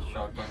over there, a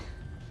shotgun.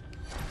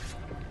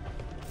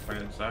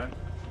 Right inside.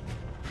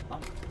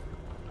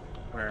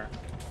 Where?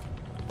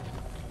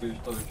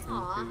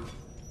 Aw.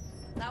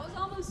 That was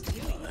almost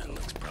you. That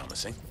looks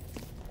promising.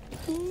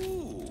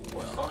 Ooh,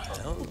 well,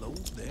 hello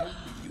there,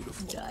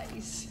 beautiful.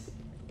 Nice.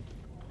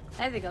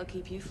 I think I'll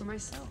keep you for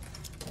myself.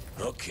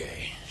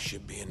 Okay,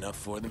 should be enough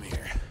for them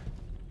here.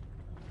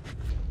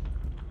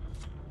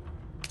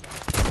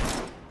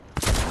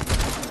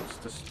 It's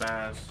the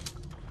spaz.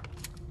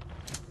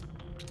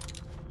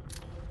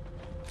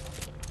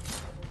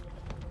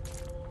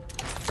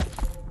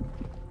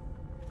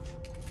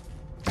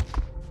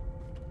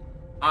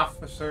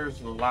 Officer's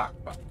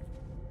lockbox.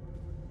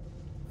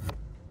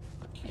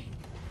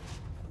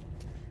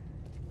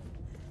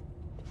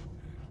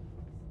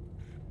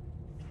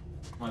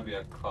 Might be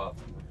a cop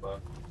in the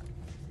back.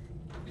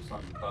 He's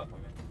on the cop, I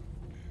mean.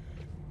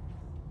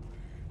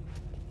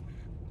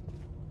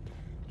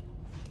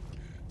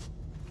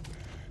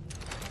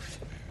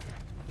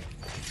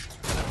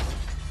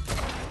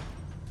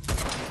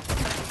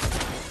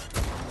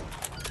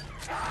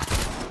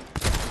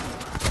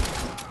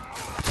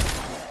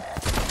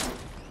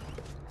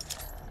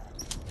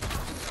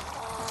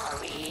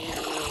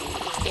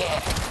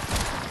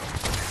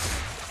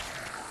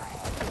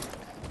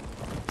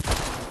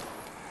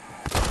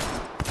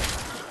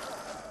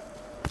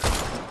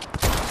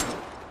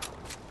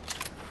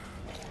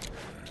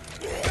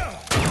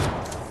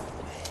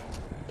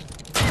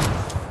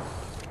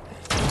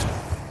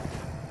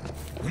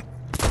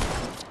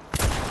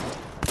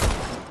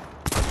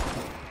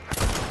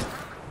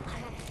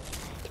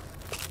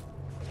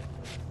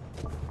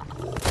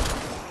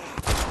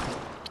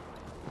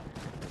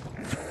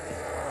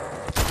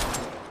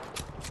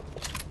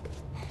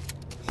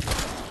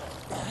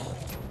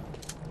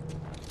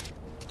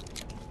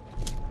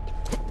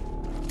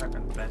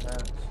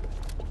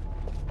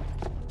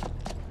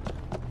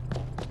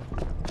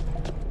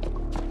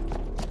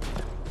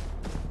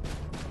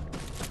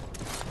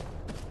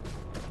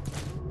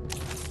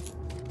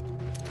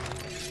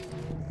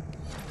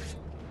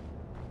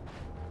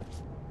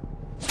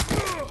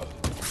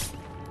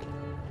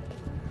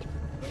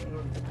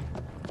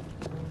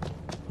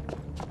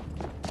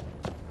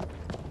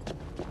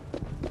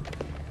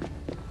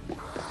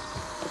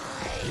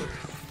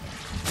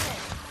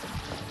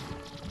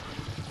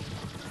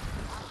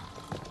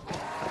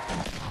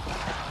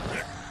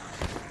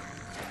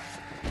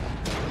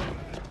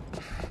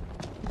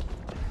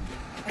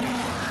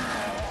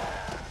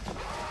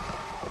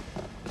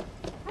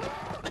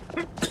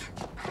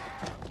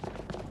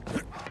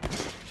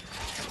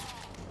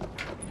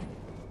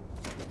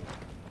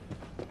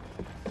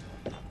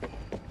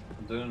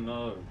 Don't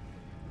know.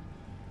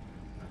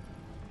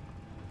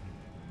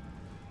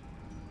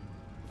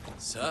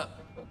 Sup?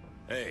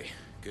 Hey,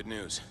 good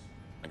news.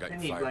 I got I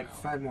you need fired. like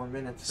 5 more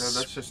minutes, so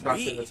let's just talk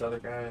to this other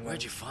guy. And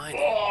Where'd you find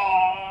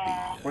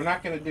We're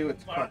not gonna do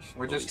it twice.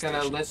 We're just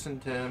gonna listen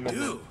to him and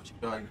Dude,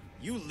 then done.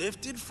 You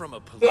lifted from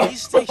a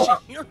police station?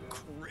 You're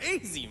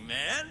crazy,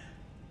 man.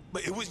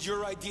 But it was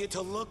your idea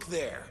to look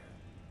there.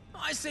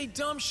 I say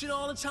dumb shit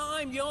all the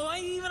time, yo.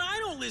 I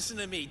don't listen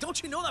to me.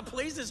 Don't you know that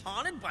place is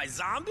haunted by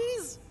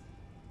zombies?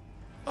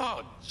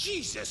 Oh,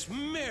 Jesus,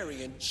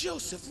 Mary and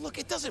Joseph, look,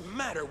 it doesn't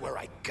matter where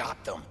I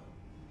got them.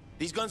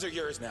 These guns are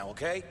yours now,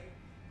 okay?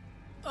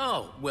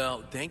 Oh,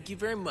 well, thank you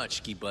very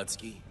much,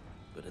 Skibutsky.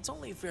 But it's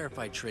only fair if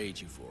I trade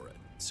you for it.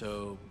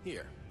 So,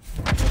 here.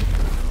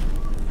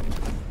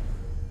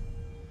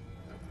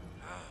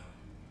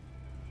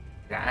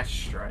 Gas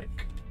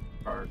strike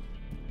card.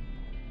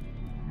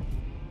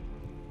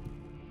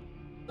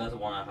 That's the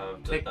one I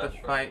have. Take the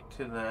fight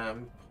to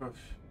them. Push.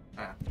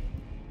 Ah.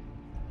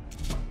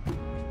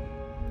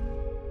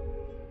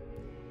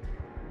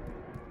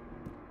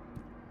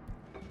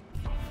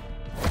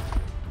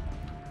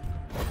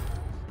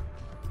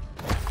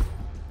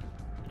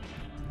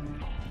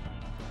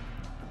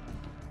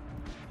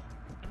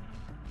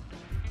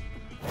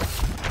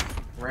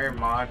 Rare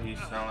mod he's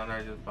selling,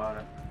 I just bought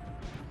it.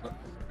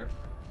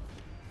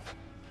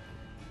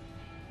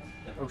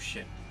 Oh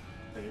shit.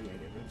 I didn't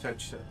even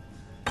touch it.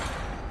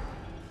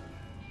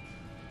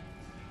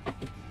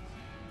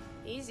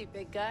 Easy,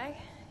 big guy.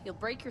 You'll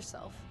break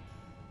yourself.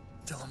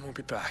 Tell him we'll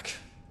be back.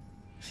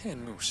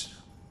 And Moose.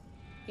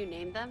 You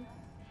named them?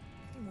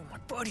 They were my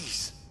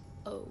buddies.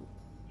 Oh.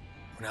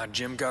 When our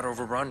gym got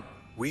overrun,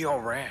 we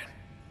all ran.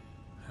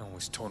 I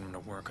always told them to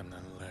work on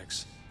their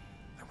legs.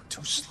 They were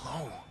too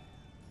slow.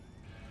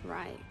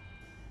 Right.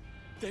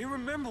 They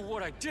remember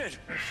what I did.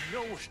 You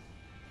know what?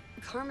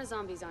 Karma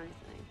zombies aren't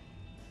a thing.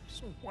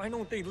 So why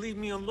don't they leave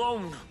me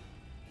alone?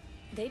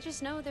 They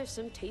just know there's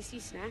some tasty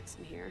snacks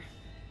in here.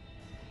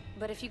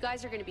 But if you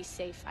guys are gonna be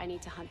safe, I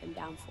need to hunt them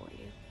down for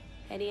you.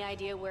 Any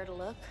idea where to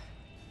look?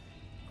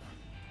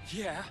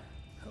 Yeah.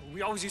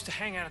 We always used to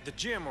hang out at the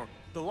gym or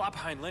the lot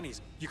behind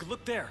Lenny's. You could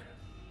look there.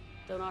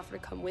 Don't offer to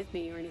come with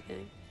me or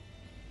anything.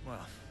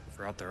 Well, if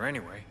we're out there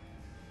anyway.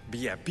 But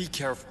yeah, be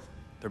careful.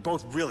 They're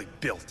both really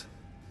built.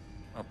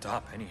 Up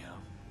top, anyhow.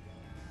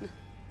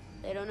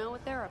 They don't know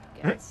what they're up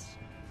against.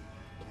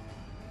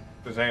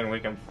 Cause then we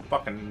can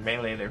fucking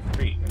melee their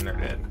feet and they're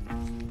dead.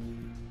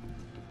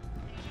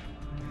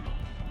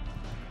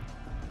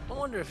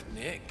 wonder if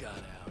Nick got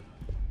out.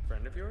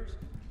 Friend of yours?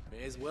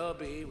 May as well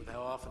be, with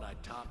how often I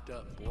topped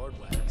up board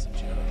wax and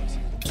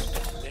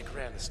Joe's. Nick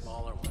ran the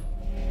smaller one.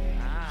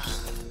 Ah.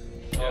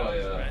 Oh,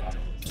 yeah. Rentals.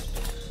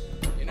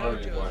 You know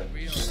Joe's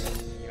real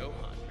name, Johan,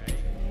 right?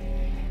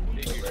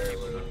 Figured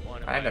people would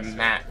want to I had to buy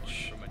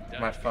match something from a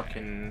my Dutch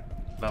fucking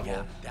levels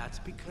Yeah, that's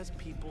because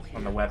people here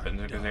on the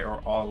weapons because they were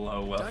all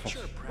low level. Dutch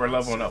are proud We're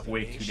leveling up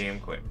way too civilization. damn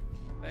quick.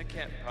 guy. That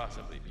can't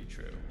possibly be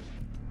true.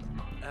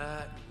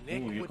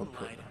 Nick Ooh, you wouldn't could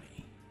put lie to me.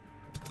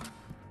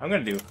 I'm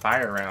gonna do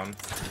fire rounds.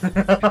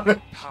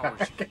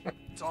 Powers you.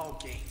 It's all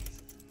games.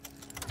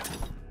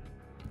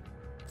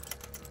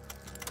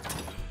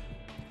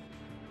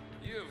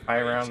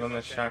 Fire rounds on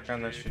the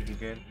shotgun, that should be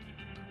good.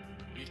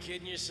 You're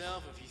kidding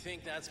yourself if you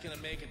think that's gonna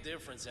make a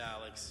difference,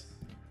 Alex.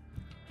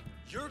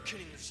 You're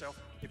kidding yourself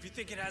if you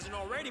think it hasn't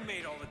already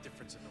made all the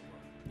difference in the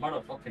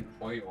world. Motherfucking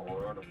fuego,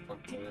 or the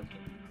fuck is it?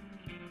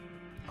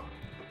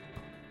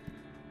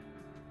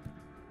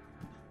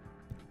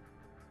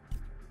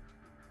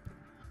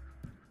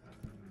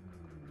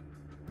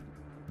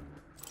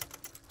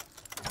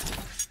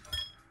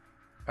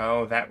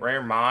 Oh, that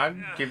rare mod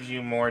gives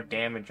you more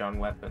damage on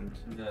weapons.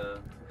 Yeah,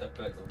 that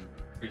back will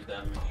increase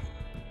damage.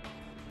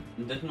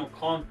 And there's no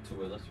con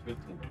to it, that's a good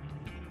thing.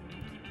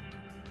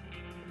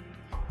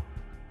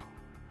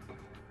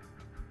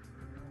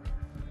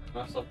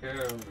 That's up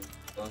here,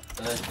 but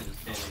that actually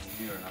just came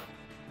in here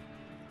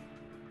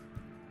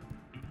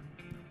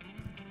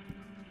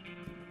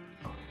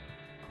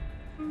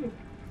now.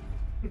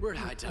 We're at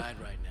high tide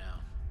right now.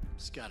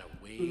 Just gotta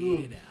wait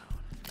it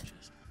out.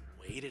 Just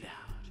wait it out.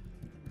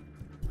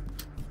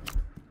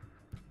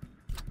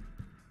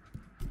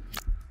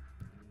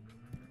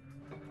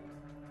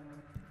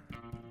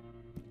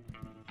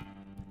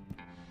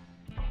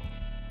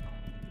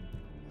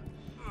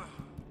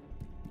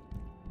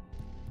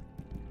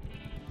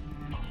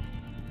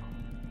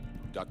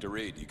 Dr.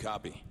 Reed, you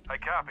copy? I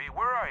copy.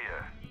 Where are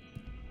you?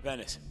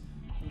 Venice.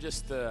 I'm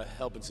just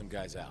helping some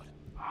guys out.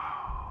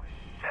 Oh,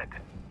 shit.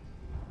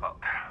 Oh,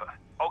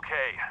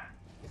 okay.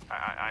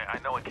 I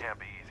know it can't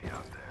be easy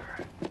out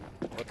there.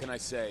 What can I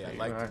say? I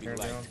like to be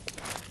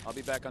liked. I'll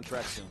be back on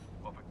track soon.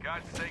 Well, for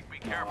God's sake, be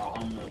careful.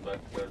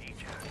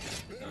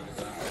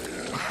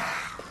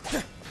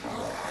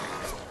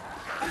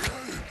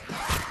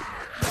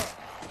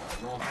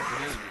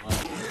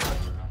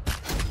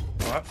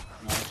 What?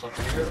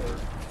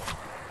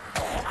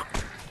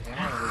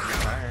 Yeah, we're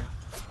tired.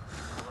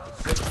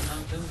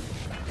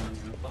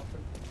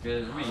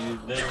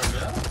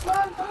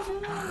 What?